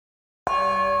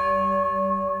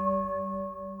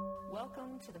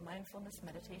Mindfulness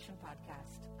Meditation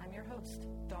Podcast. I'm your host,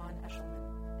 Dawn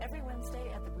Eshelman. Every Wednesday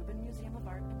at the Rubin Museum of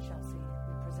Art in Chelsea,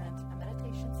 we present a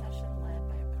meditation session led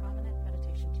by a prominent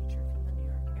meditation teacher from the New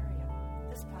York area.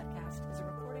 This podcast is a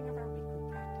recording of our weekly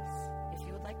practice. If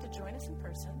you would like to join us in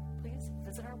person, please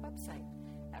visit our website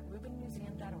at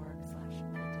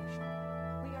rubinmuseum.org/meditation.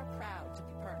 We are proud to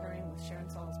be partnering with Sharon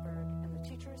Salzberg and the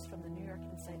teachers from the New York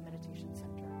Insight Meditation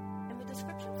Center. In the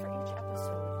description for each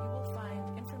episode, you will find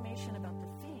information about the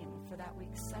theme for that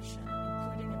week's session,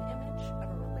 including an image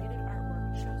of a related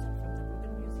artwork chosen from the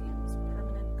Rubin Museum's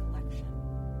permanent collection.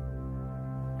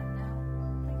 And now,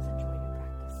 please enjoy your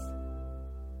practice.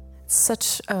 It's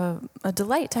such a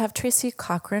delight to have Tracy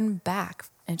Cochran back,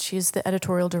 and she's the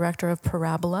editorial director of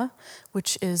Parabola,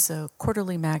 which is a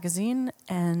quarterly magazine,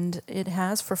 and it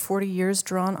has for 40 years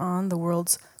drawn on the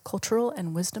world's cultural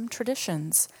and wisdom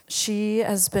traditions. She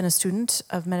has been a student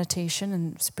of meditation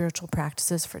and spiritual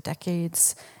practices for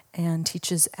decades and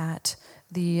teaches at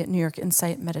the New York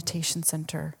Insight Meditation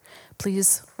Center.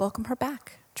 Please welcome her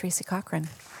back, Tracy Cochran.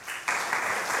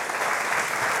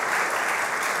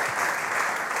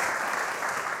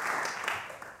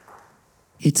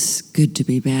 It's good to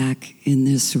be back in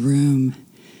this room.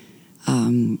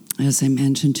 As I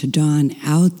mentioned to Dawn,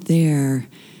 out there,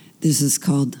 this is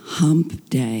called Hump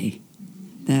Day,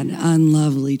 that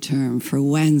unlovely term for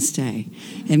Wednesday.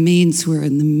 It means we're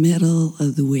in the middle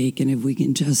of the week, and if we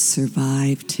can just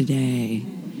survive today,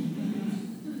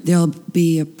 there'll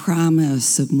be a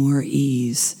promise of more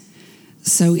ease.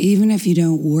 So even if you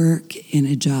don't work in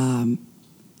a job,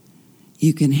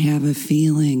 you can have a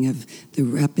feeling of the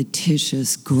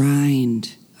repetitious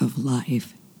grind of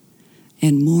life,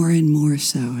 and more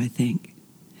so, I think.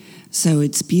 So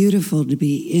it's beautiful to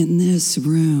be in this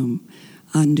room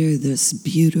under this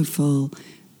beautiful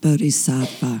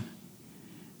bodhisattva,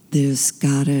 this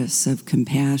goddess of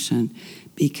compassion,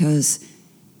 because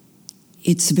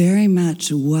it's very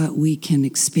much what we can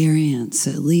experience,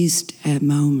 at least at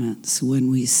moments, when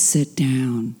we sit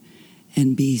down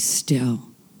and be still.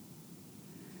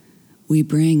 We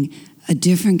bring a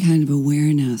different kind of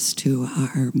awareness to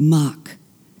our muck,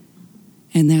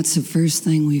 and that's the first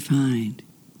thing we find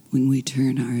when we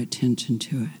turn our attention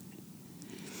to it.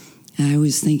 I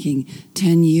was thinking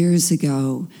 10 years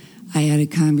ago, I had a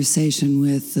conversation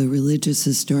with the religious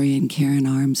historian Karen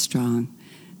Armstrong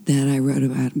that I wrote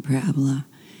about in Parabola.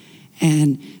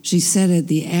 And she said at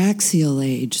the axial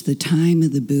age, the time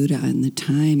of the Buddha and the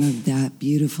time of that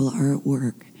beautiful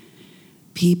artwork,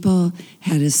 people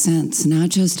had a sense not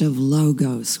just of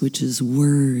logos, which is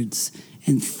words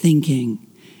and thinking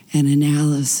and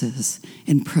analysis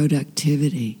and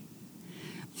productivity,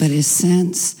 but a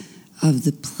sense of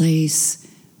the place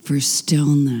for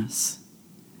stillness,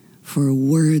 for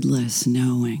wordless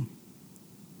knowing,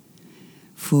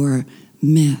 for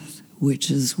myth, which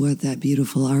is what that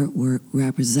beautiful artwork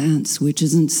represents, which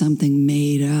isn't something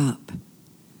made up,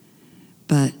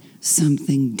 but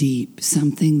something deep,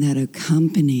 something that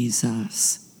accompanies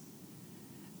us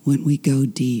when we go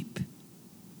deep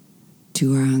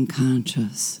to our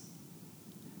unconscious,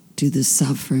 to the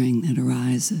suffering that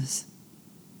arises.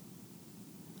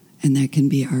 And that can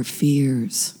be our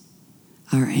fears,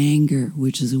 our anger,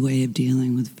 which is a way of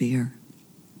dealing with fear.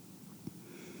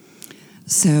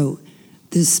 So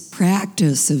this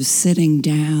practice of sitting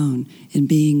down and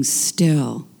being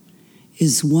still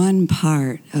is one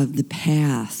part of the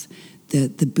path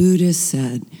that the Buddha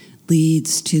said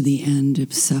leads to the end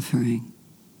of suffering.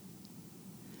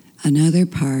 Another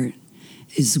part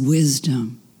is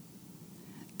wisdom,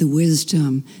 the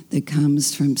wisdom that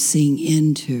comes from seeing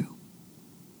into,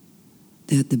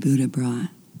 that the Buddha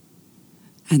brought.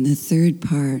 And the third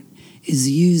part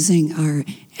is using our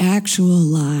actual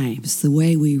lives, the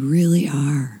way we really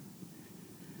are,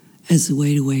 as a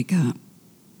way to wake up.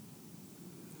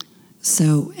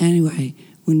 So anyway,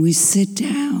 when we sit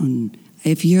down,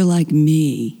 if you're like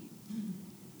me,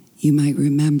 you might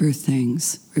remember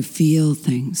things or feel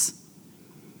things.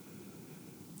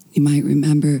 You might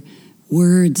remember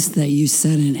words that you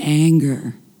said in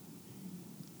anger.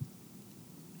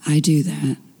 I do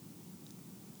that.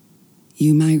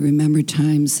 You might remember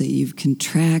times that you've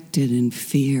contracted in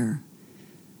fear.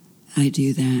 I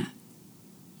do that.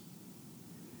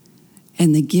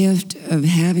 And the gift of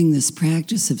having this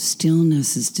practice of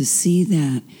stillness is to see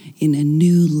that in a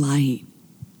new light.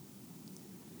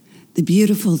 The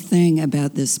beautiful thing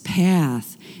about this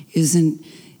path is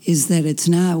that it's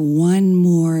not one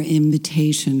more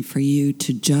invitation for you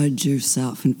to judge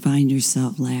yourself and find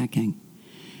yourself lacking.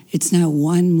 It's not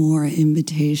one more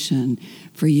invitation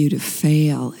for you to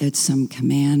fail at some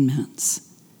commandments,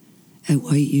 at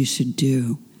what you should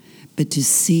do, but to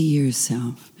see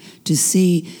yourself, To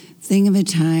see, think of a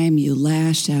time you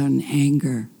lashed out in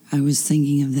anger. I was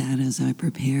thinking of that as I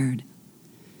prepared.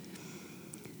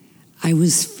 I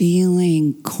was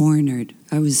feeling cornered.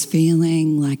 I was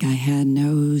feeling like I had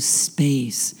no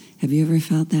space. Have you ever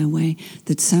felt that way?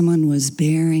 That someone was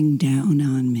bearing down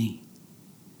on me.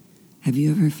 Have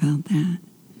you ever felt that?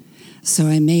 So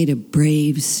I made a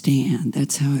brave stand.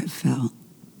 That's how it felt.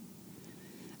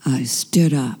 I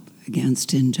stood up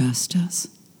against injustice.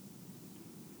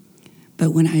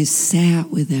 But when I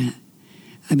sat with it,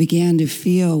 I began to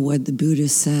feel what the Buddha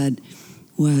said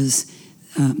was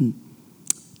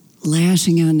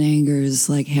lashing out in anger is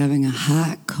like having a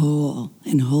hot coal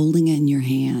and holding it in your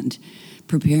hand,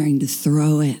 preparing to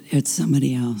throw it at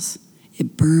somebody else.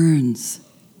 It burns.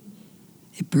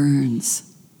 It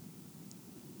burns.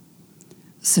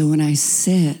 So when I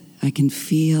sit, I can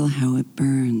feel how it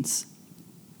burns.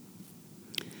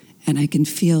 And I can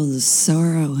feel the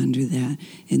sorrow under that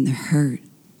and the hurt.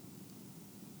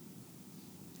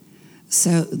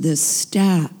 So the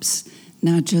steps,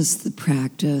 not just the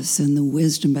practice and the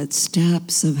wisdom, but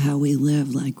steps of how we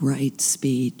live, like right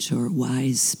speech or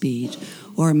wise speech,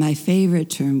 or my favorite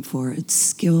term for it,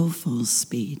 skillful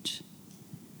speech,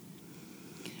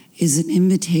 is an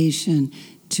invitation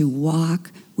to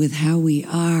walk with how we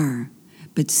are,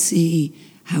 but see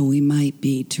how we might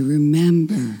be, to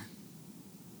remember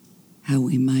how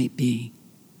we might be.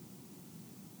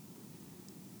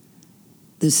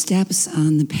 The steps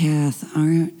on the path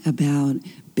aren't about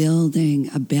building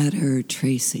a better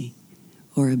Tracy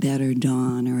or a better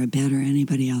Dawn or a better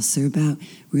anybody else. They're about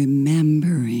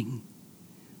remembering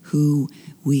who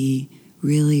we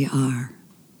really are.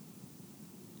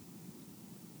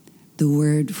 The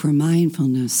word for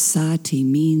mindfulness, sati,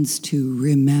 means to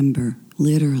remember,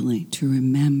 literally, to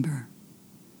remember.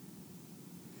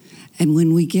 And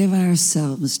when we give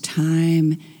ourselves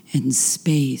time and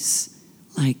space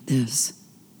like this,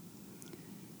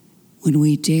 when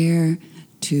we dare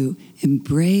to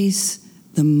embrace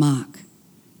the muck,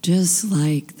 just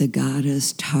like the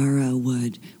goddess Tara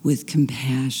would, with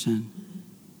compassion,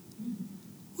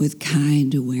 with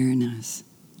kind awareness,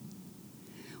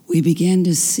 we begin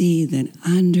to see that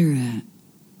under it,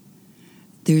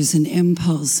 there's an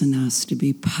impulse in us to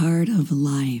be part of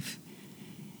life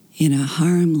in a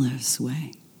harmless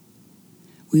way.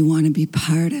 We want to be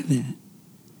part of it.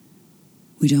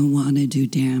 We don't want to do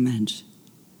damage.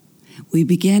 We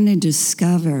begin to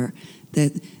discover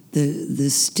that the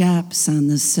steps on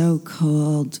the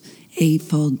so-called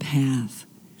Eightfold Path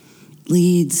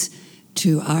leads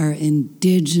to our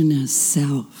indigenous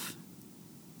self.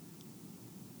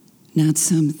 Not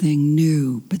something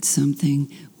new, but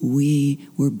something we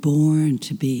were born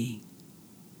to be.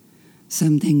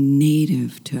 Something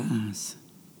native to us.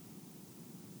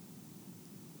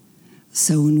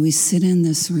 So when we sit in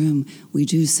this room, we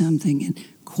do something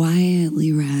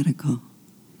quietly radical.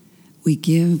 We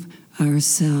give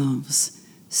ourselves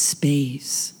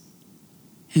space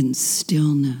and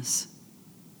stillness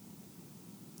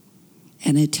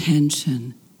and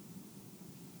attention.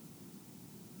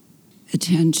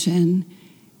 Attention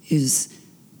is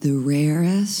the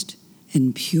rarest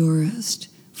and purest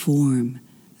form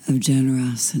of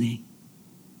generosity.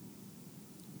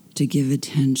 To give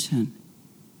attention.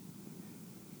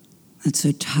 That's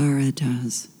what Tara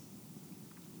does.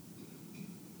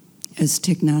 As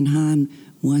Thich Nhat Hanh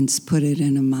once put it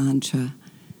in a mantra,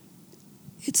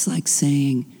 it's like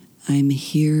saying, I'm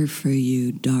here for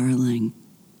you, darling.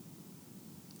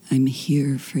 I'm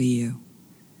here for you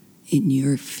in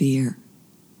your fear.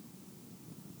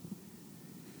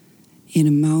 In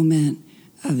a moment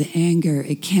of anger,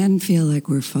 it can feel like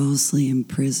we're falsely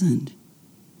imprisoned.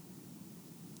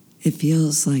 It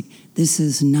feels like this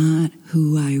is not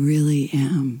who I really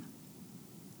am.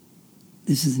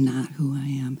 This is not who I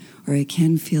am. Or it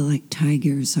can feel like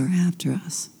tigers are after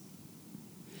us.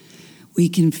 We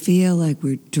can feel like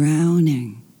we're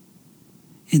drowning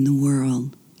in the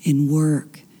world, in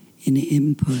work, in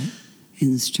input,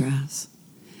 in stress.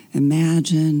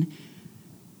 Imagine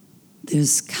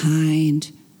this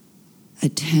kind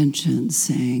attention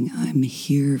saying, I'm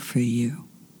here for you,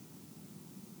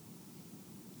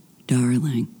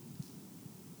 darling.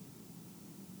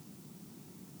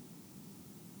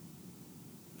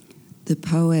 The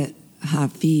poet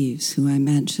Hafiz, who I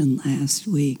mentioned last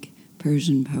week,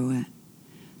 Persian poet,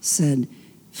 said,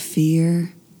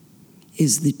 fear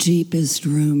is the cheapest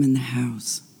room in the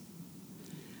house.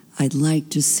 I'd like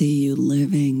to see you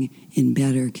living in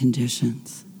better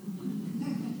conditions.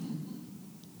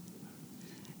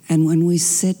 And when we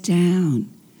sit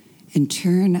down and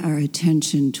turn our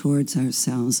attention towards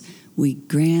ourselves, we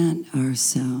grant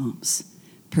ourselves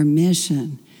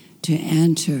permission to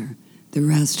enter the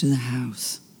rest of the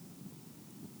house.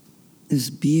 This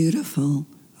beautiful,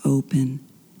 open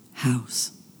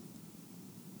house,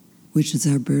 which is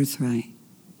our birthright.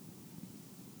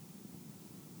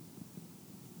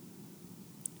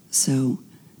 So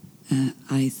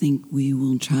I think we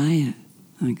will try it.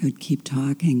 I could keep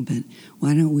talking, but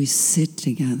why don't we sit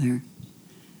together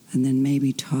and then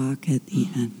maybe talk at the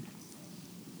end?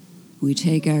 We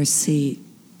take our seat.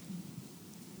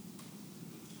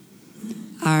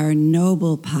 Our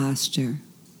noble posture,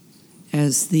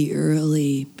 as the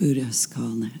early Buddhists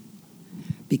called it,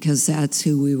 because that's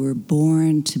who we were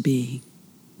born to be,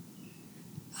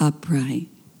 upright,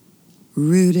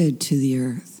 rooted to the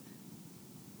earth.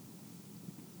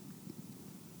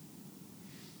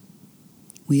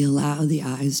 We allow the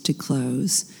eyes to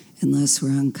close unless we're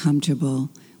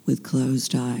uncomfortable with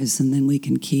closed eyes, and then we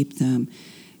can keep them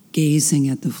gazing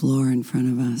at the floor in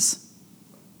front of us.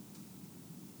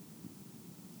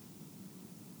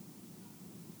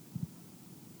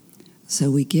 So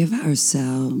we give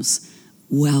ourselves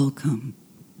welcome.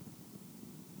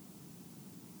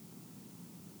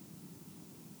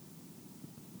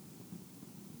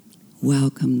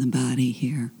 Welcome the body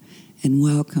here, and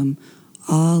welcome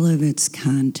all of its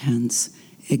contents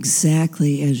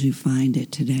exactly as you find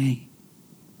it today.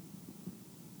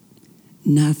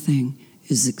 Nothing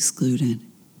is excluded.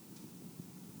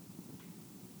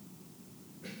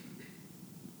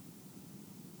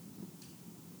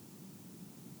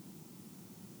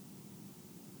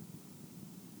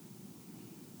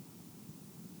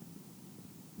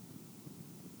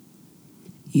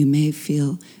 You may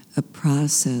feel a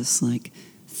process like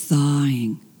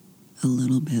thawing a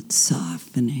little bit,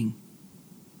 softening.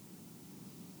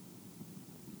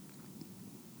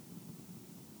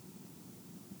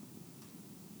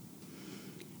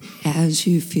 As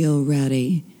you feel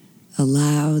ready,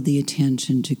 allow the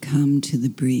attention to come to the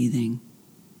breathing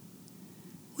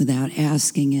without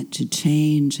asking it to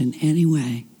change in any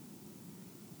way.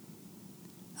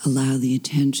 Allow the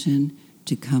attention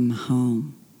to come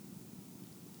home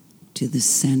to the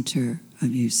center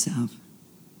of yourself,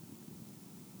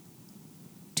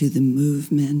 to the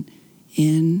movement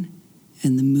in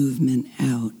and the movement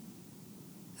out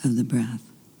of the breath.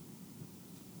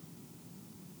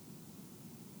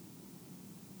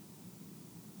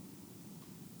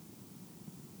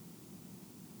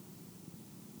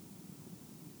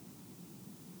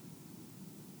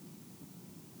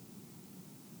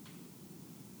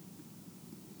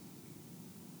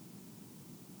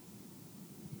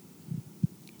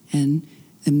 And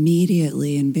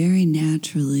immediately and very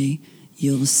naturally,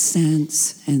 you'll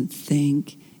sense and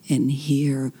think and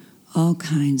hear all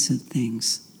kinds of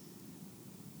things.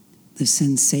 The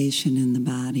sensation in the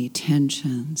body,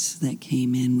 tensions that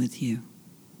came in with you.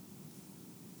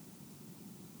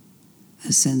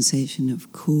 A sensation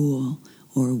of cool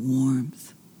or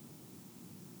warmth.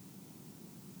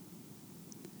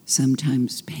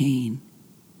 Sometimes pain.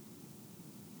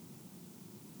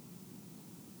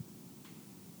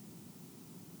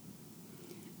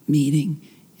 Meeting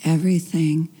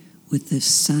everything with the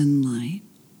sunlight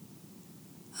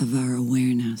of our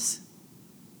awareness.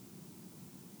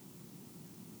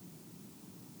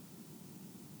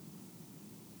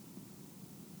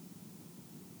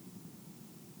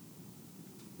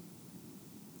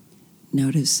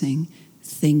 Noticing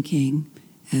thinking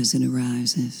as it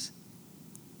arises.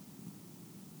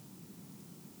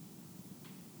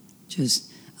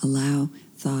 Just allow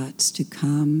thoughts to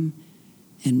come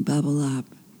and bubble up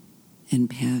and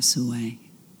pass away.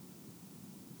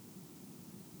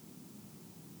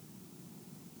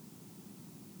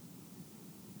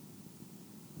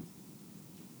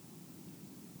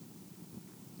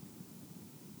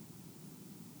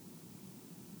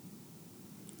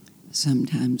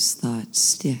 Sometimes thoughts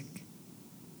stick.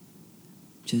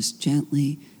 Just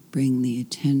gently bring the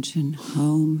attention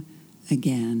home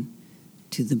again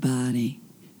to the body,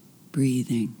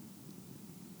 breathing.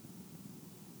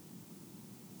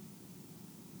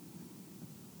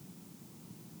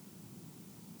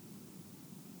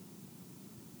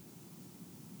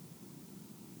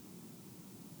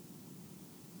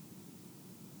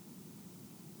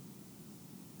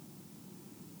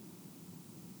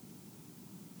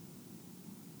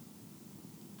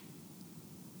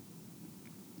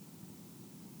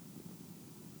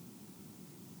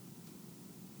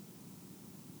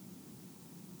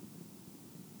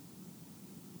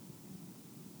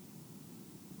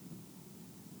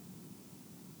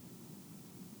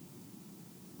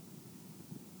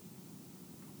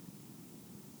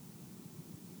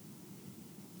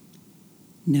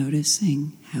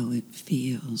 Noticing how it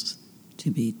feels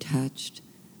to be touched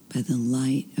by the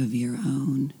light of your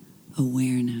own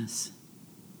awareness.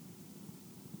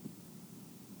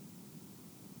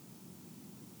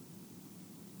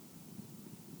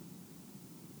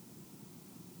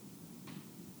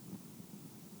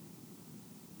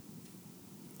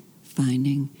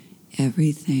 Finding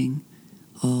everything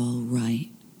all right.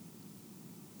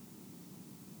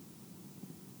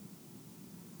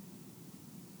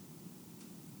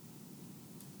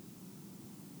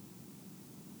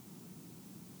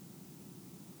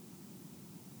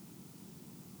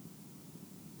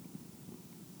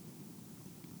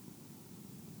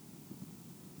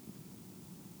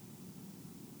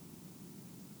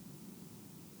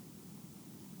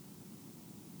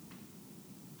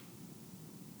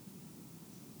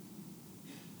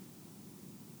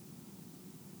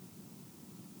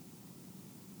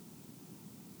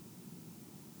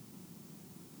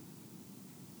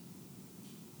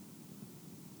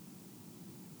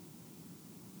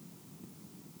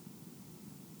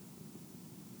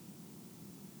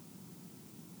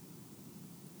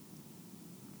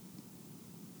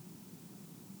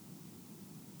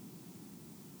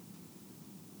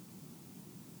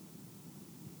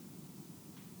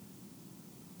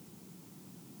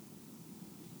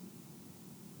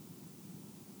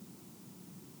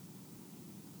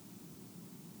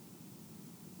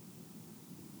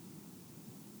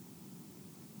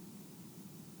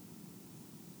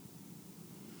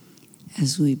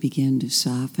 As we begin to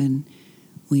soften,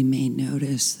 we may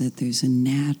notice that there's a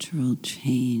natural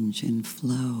change and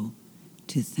flow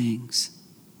to things.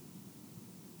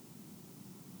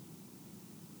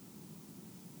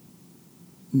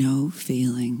 No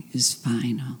feeling is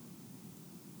final.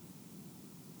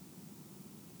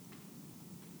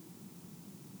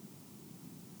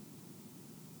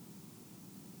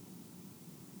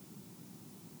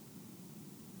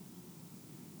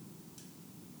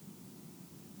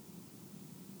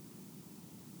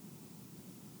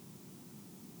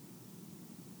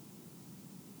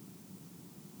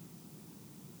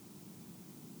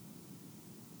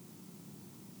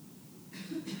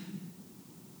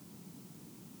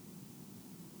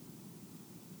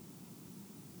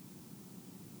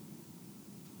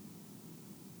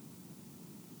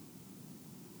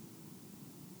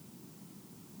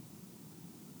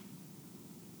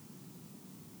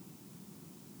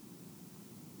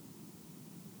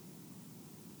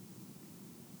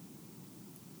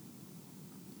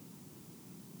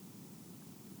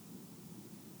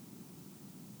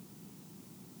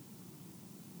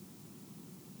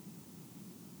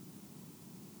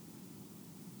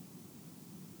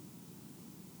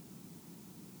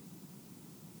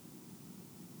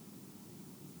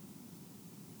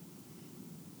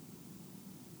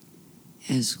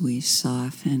 As we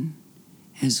soften,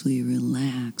 as we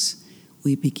relax,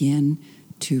 we begin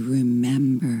to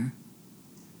remember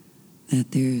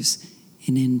that there's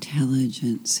an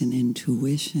intelligence and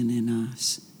intuition in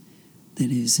us that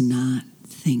is not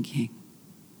thinking,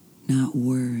 not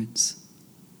words.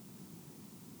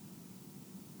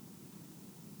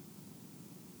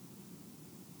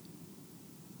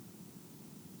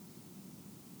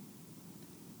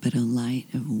 But a light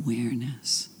of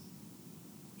awareness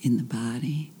in the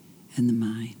body and the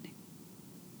mind.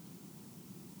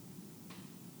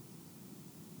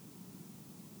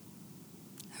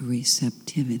 A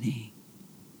receptivity.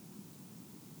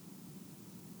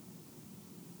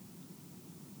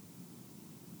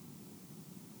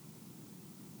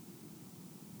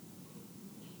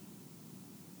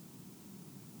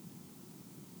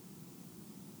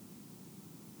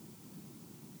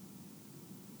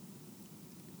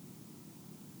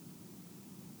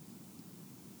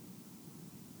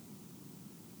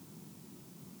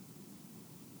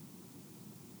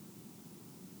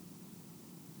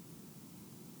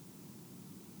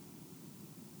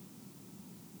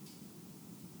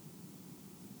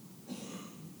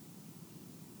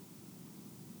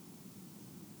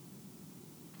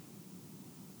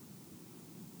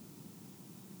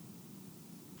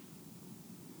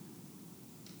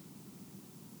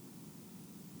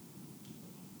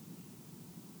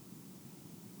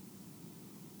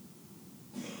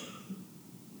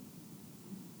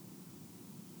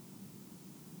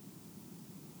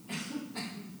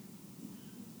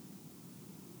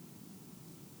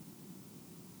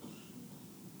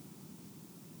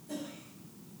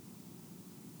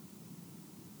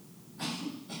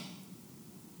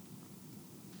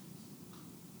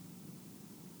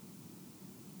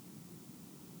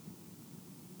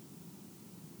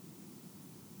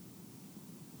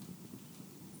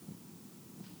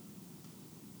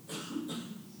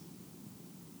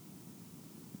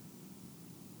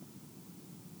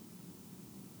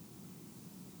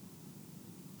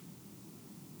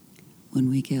 when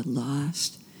we get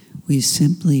lost, we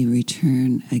simply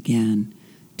return again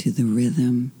to the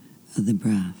rhythm of the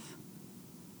breath.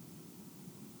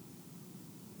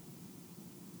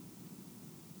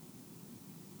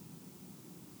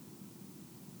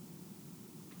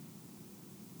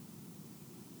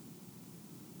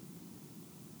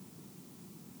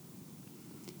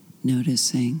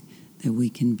 Noticing that we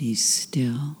can be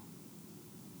still,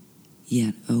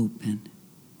 yet open.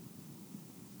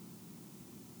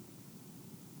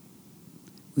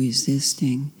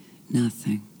 Resisting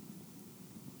nothing.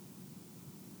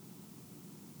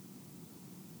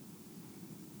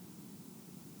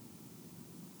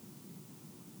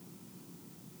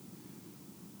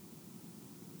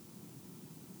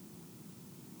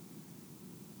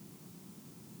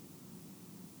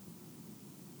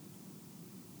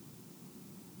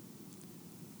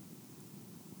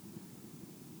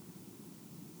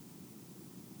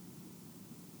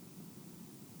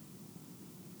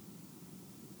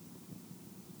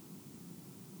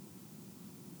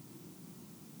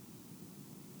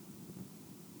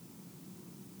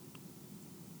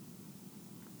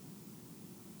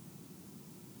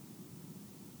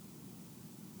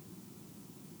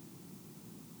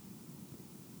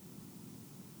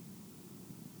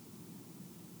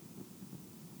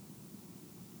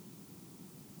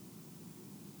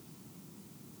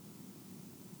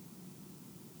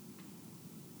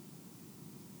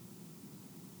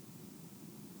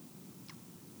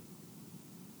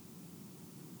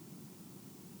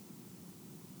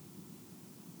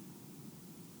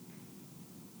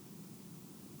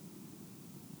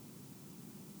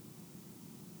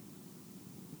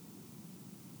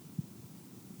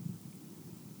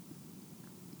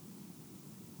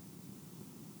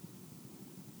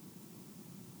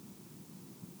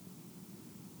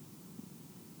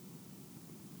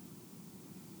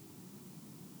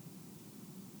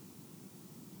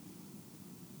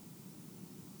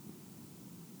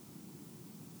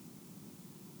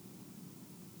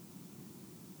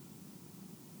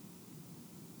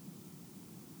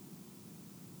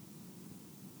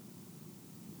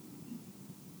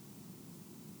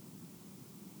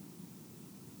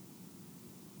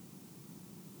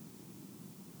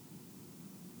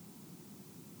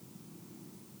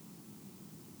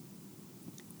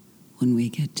 When we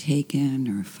get taken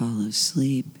or fall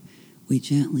asleep, we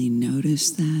gently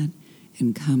notice that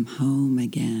and come home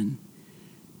again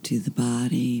to the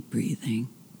body breathing,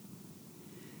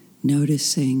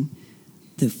 noticing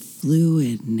the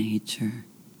fluid nature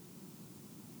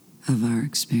of our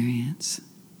experience.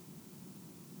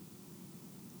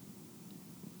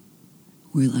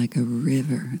 We're like a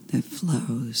river that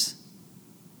flows.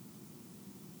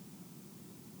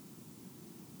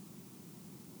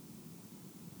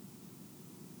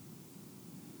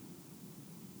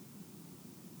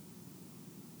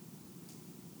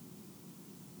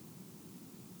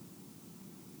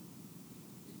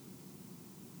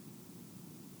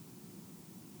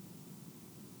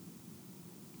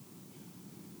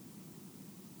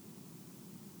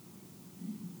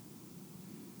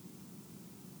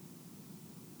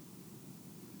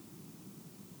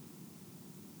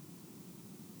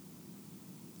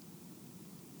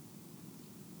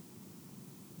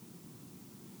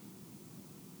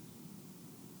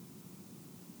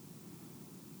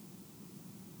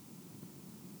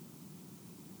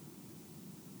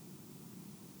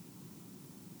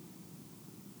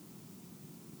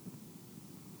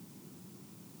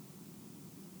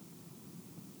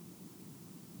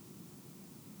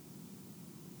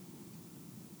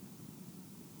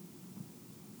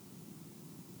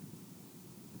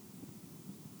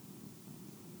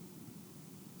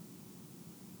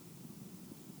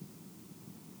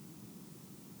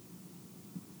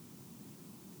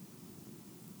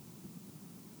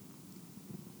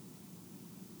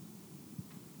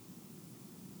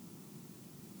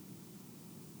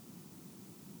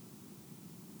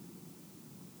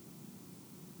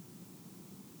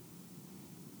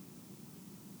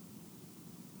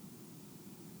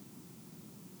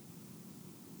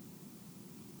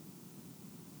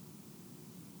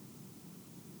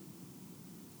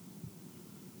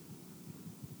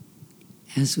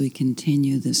 As we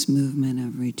continue this movement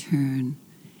of return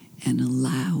and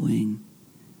allowing,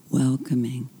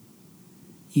 welcoming,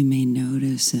 you may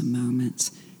notice at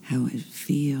moments how it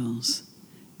feels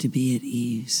to be at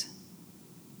ease.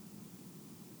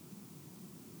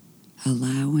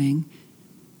 Allowing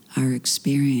our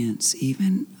experience,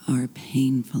 even our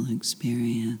painful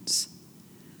experience,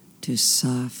 to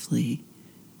softly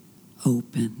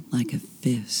open like a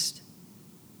fist.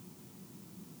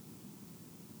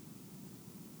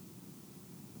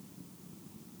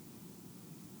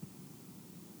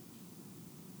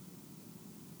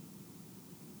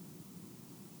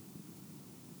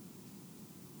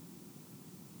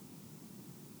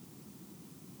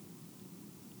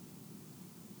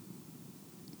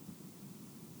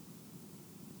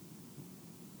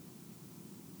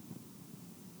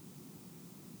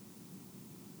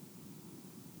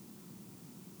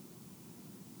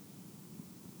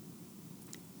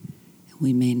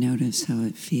 We may notice how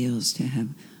it feels to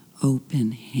have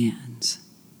open hands,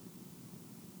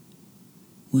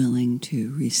 willing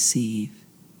to receive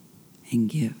and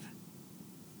give.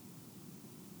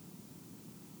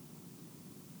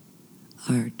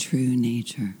 Our true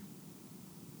nature.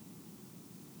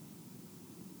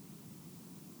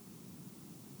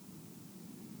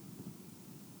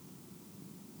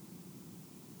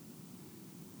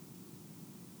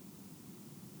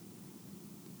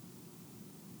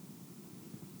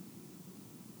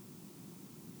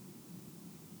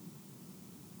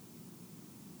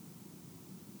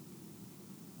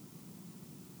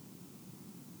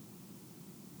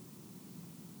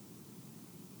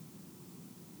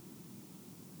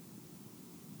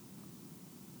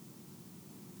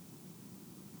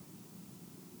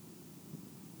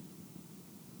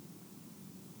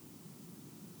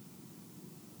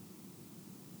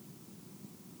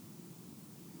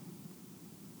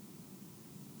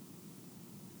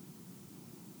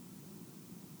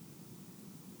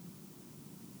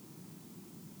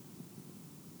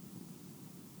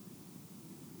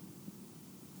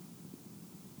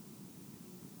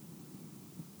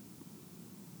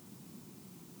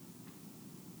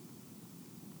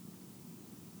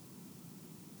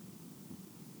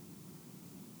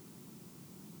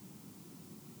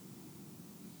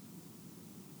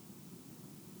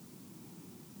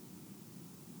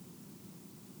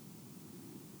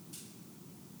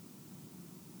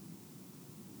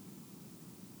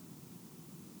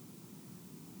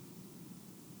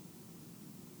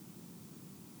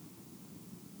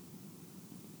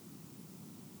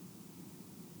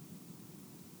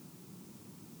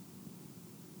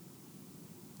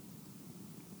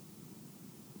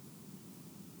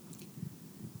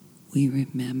 We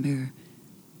remember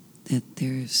that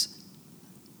there's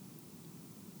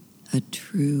a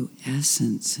true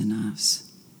essence in us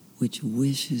which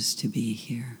wishes to be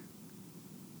here,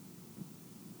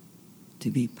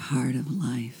 to be part of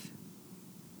life.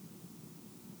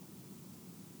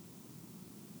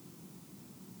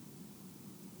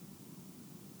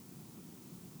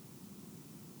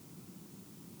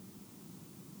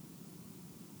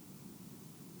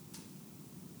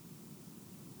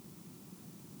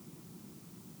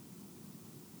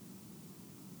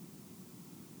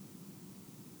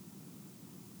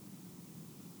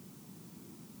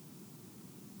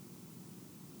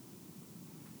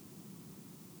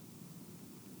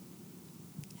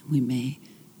 We may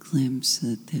glimpse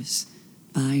that this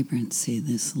vibrancy,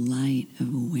 this light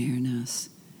of awareness,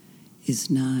 is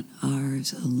not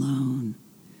ours alone,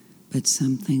 but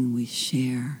something we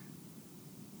share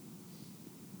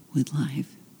with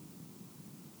life.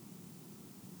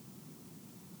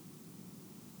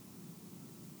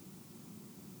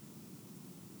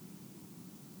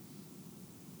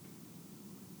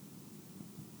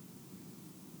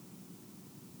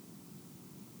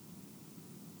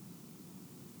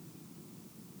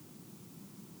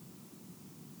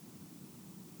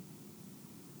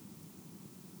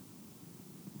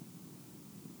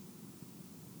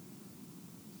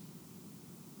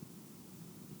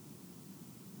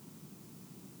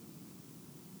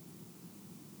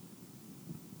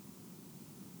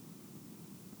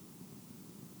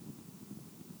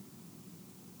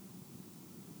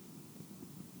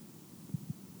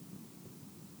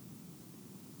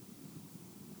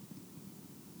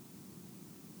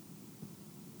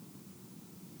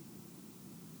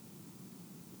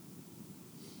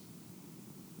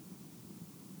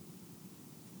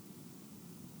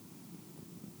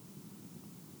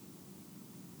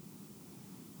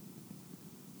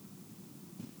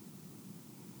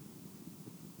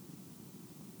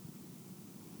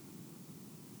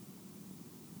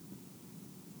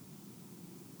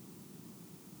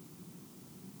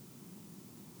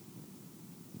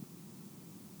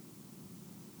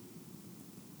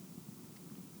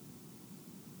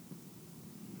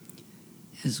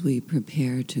 As we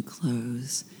prepare to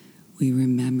close, we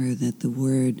remember that the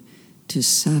word to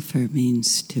suffer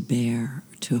means to bear,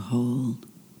 to hold.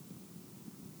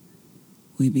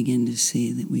 We begin to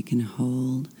see that we can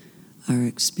hold our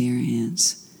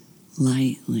experience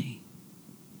lightly,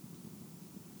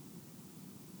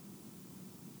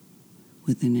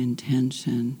 with an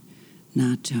intention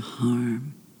not to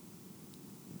harm,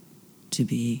 to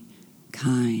be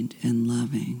kind and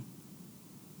loving,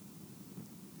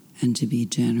 and to be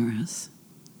generous,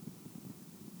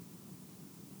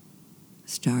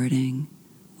 starting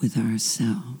with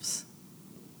ourselves.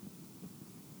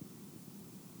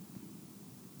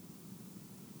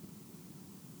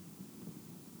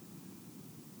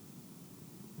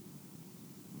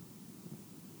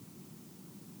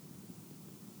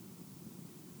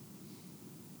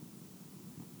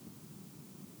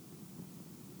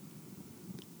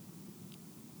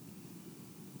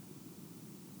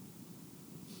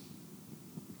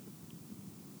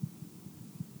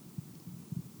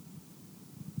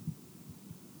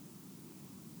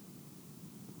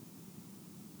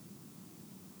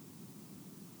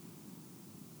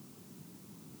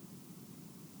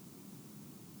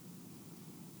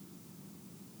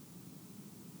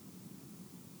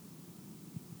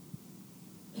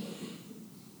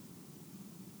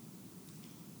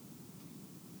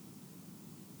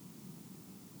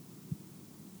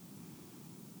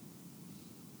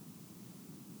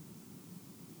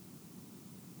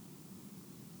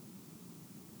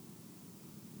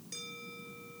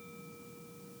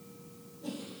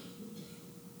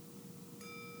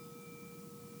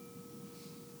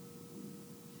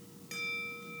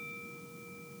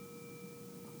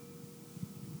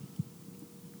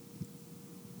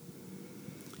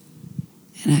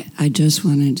 And I just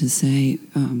wanted to say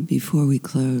before we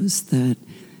close that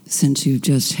since you've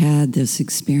just had this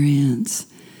experience,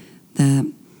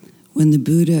 that when the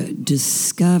Buddha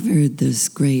discovered this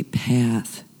great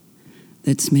path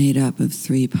that's made up of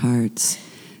 3 parts,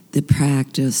 the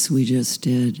practice we just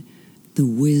did, the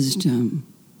wisdom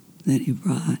that he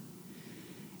brought,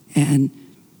 and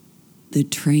the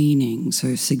trainings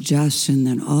or suggestion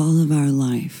that all of our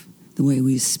life, the way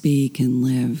we speak and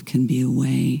live, can be a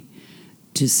way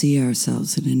to see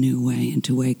ourselves in a new way and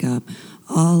to wake up.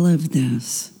 All of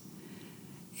this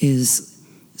is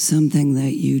something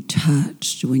that you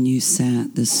touched when you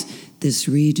sat, this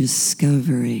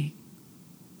rediscovery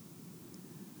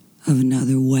of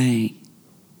another way.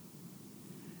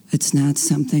 It's not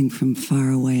something from far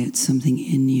away, it's something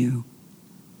in you.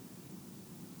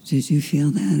 Did you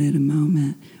feel that at a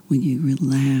moment when you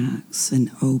relax and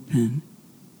open?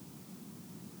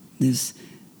 This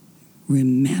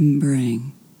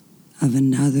remembering of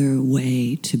another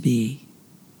way to be.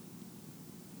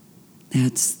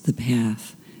 That's the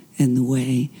path and the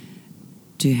way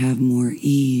to have more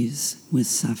ease with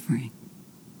suffering.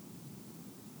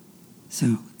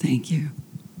 So, thank you.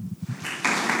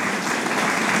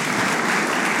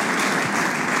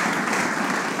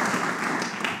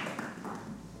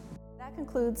 That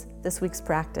concludes this week's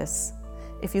practice.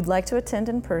 If you'd like to attend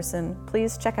in person,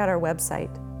 please check out our website,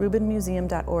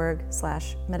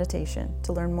 rubinmuseum.org/meditation,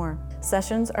 to learn more.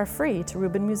 Sessions are free to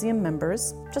Rubin Museum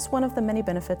members, just one of the many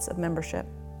benefits of membership.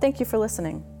 Thank you for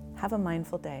listening. Have a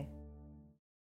mindful day.